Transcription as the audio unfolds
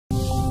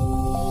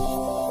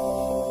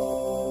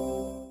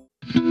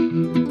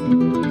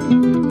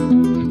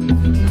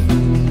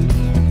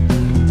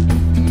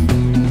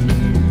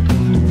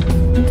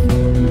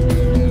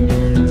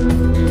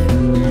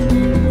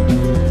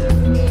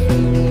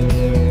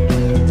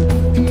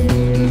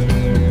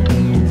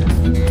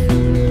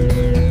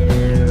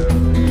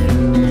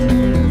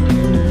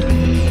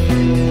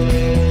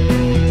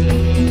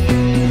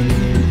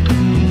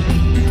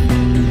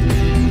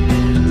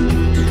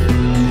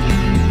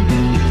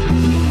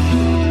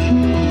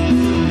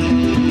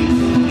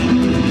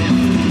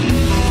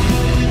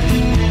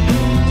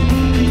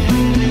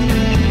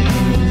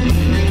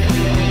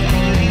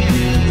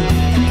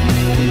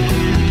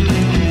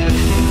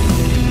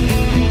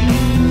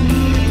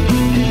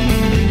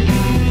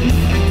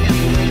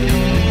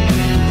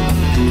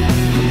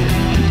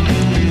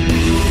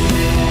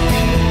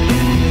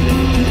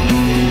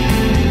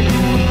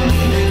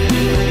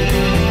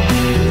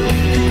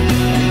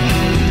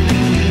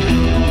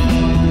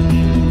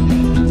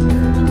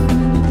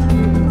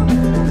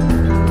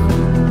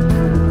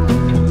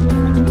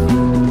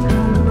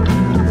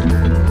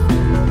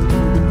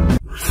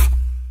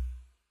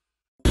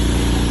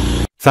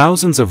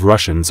Thousands of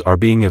Russians are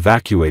being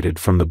evacuated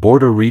from the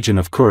border region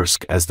of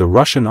Kursk as the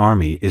Russian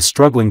army is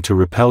struggling to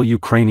repel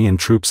Ukrainian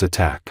troops'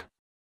 attack.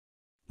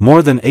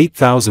 More than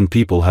 8,000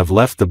 people have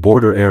left the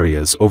border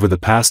areas over the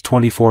past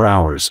 24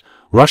 hours,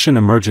 Russian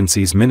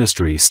Emergencies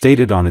Ministry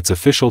stated on its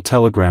official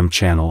Telegram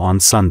channel on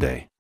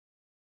Sunday.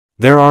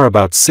 There are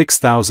about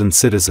 6,000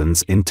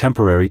 citizens in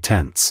temporary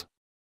tents.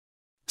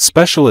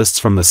 Specialists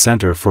from the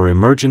Center for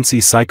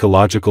Emergency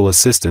Psychological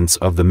Assistance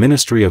of the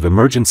Ministry of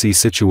Emergency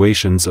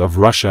Situations of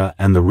Russia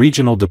and the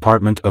Regional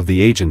Department of the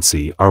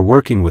agency are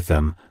working with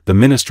them, the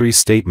ministry's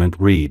statement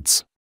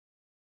reads.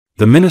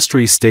 The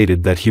ministry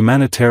stated that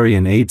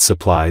humanitarian aid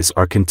supplies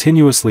are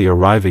continuously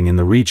arriving in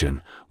the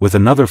region, with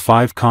another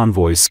 5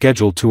 convoys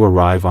scheduled to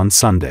arrive on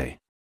Sunday.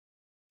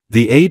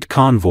 The aid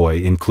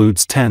convoy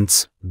includes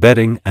tents,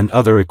 bedding and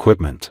other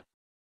equipment.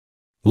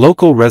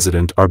 Local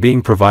residents are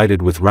being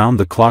provided with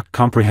round-the-clock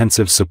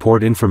comprehensive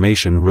support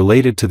information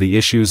related to the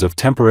issues of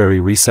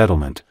temporary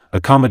resettlement,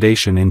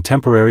 accommodation in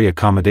temporary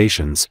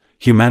accommodations,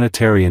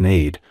 humanitarian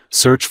aid,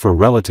 search for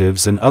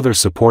relatives and other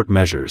support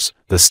measures,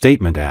 the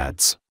statement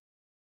adds.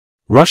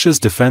 Russia's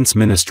defense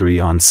ministry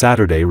on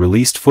Saturday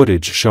released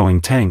footage showing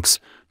tanks,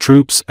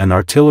 troops and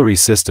artillery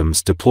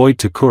systems deployed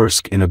to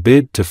Kursk in a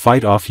bid to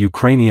fight off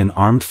Ukrainian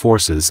armed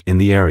forces in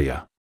the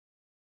area.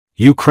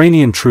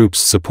 Ukrainian troops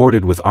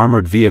supported with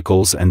armored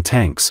vehicles and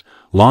tanks,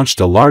 launched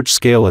a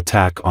large-scale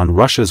attack on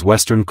Russia's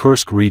western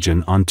Kursk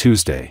region on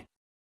Tuesday.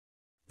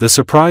 The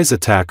surprise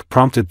attack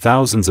prompted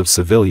thousands of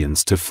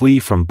civilians to flee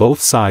from both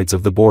sides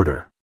of the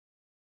border.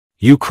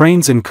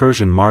 Ukraine's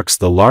incursion marks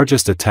the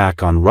largest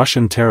attack on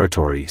Russian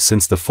territory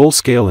since the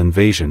full-scale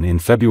invasion in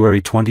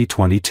February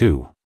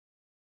 2022.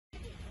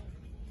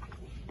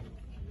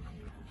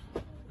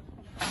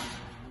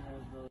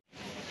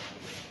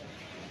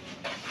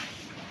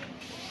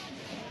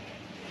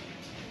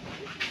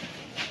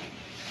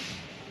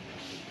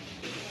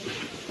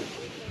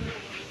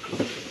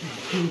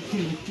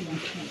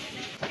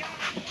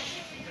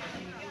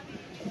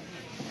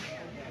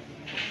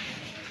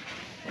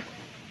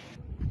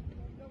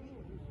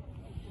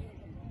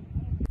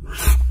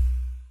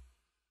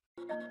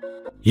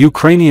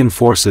 Ukrainian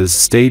forces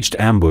staged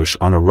ambush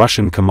on a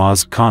Russian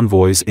Kamaz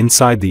convoys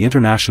inside the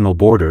international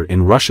border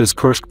in Russia's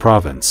Kursk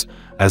province,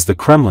 as the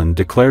Kremlin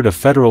declared a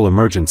federal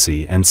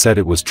emergency and said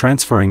it was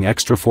transferring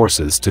extra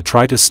forces to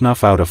try to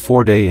snuff out a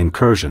 4-day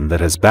incursion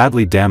that has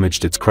badly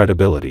damaged its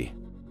credibility.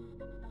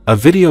 A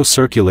video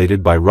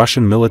circulated by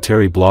Russian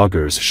military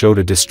bloggers showed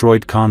a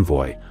destroyed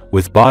convoy,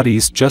 with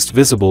bodies just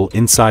visible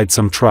inside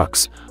some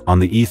trucks, on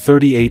the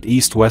E38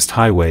 east-west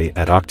highway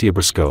at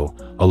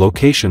Oktyabrsko, a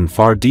location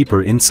far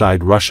deeper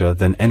inside Russia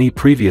than any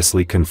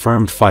previously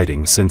confirmed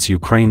fighting since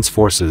Ukraine's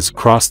forces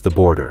crossed the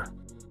border.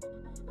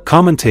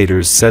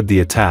 Commentators said the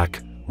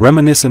attack,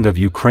 reminiscent of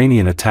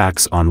Ukrainian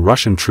attacks on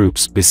Russian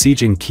troops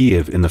besieging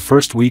Kiev in the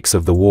first weeks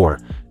of the war,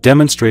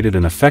 demonstrated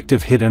an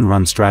effective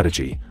hit-and-run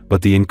strategy,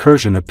 but the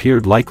incursion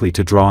appeared likely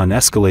to draw an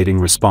escalating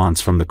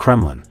response from the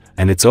Kremlin,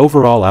 and its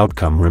overall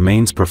outcome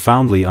remains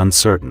profoundly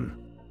uncertain.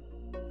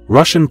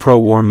 Russian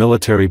pro-war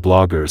military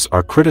bloggers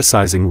are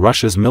criticizing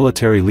Russia's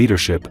military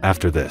leadership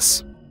after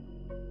this.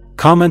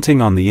 Commenting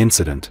on the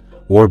incident,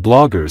 war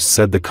bloggers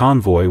said the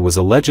convoy was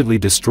allegedly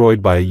destroyed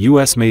by a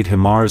US-made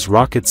HIMARS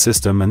rocket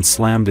system and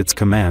slammed its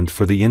command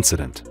for the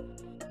incident.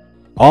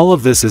 All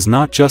of this is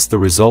not just the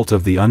result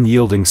of the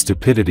unyielding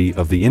stupidity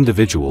of the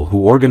individual who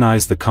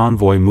organized the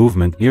convoy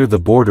movement near the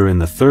border in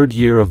the third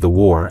year of the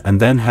war and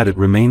then had it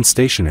remain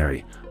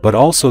stationary, but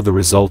also the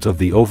result of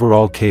the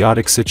overall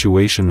chaotic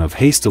situation of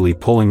hastily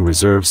pulling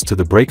reserves to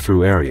the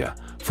breakthrough area,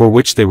 for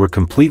which they were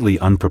completely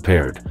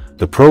unprepared,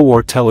 the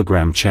pro-war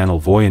Telegram channel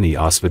Voyny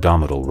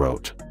Osvedomitel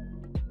wrote.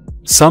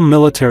 Some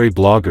military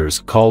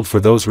bloggers called for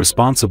those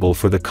responsible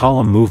for the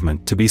column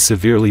movement to be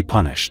severely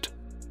punished.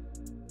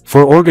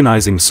 For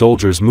organizing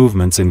soldiers'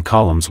 movements in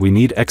columns we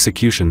need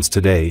executions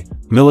today,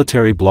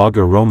 military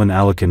blogger Roman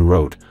Alikin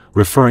wrote,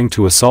 referring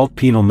to assault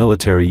penal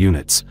military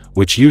units,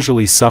 which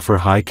usually suffer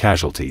high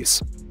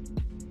casualties.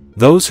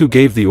 Those who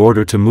gave the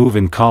order to move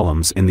in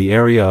columns in the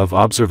area of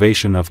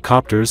observation of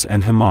copters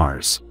and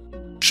HIMARS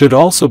should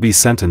also be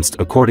sentenced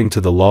according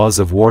to the laws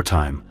of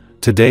wartime.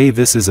 Today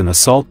this is an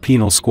assault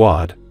penal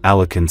squad,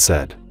 Aliyev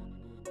said.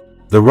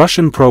 The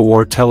Russian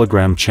pro-war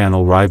Telegram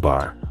channel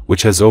Rybar,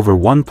 which has over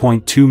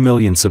 1.2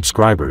 million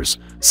subscribers,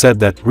 said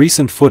that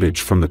recent footage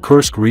from the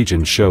Kursk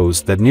region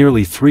shows that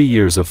nearly 3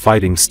 years of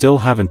fighting still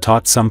haven't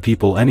taught some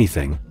people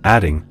anything,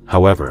 adding,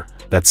 however,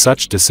 that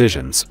such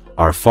decisions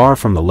are far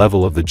from the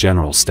level of the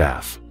general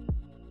staff.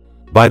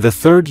 By the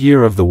third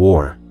year of the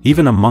war,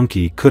 even a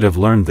monkey could have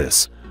learned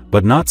this,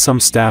 but not some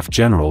staff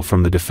general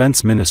from the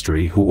defense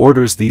ministry who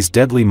orders these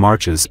deadly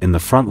marches in the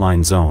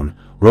frontline zone,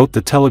 wrote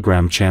the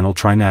Telegram channel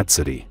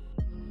Trinacity.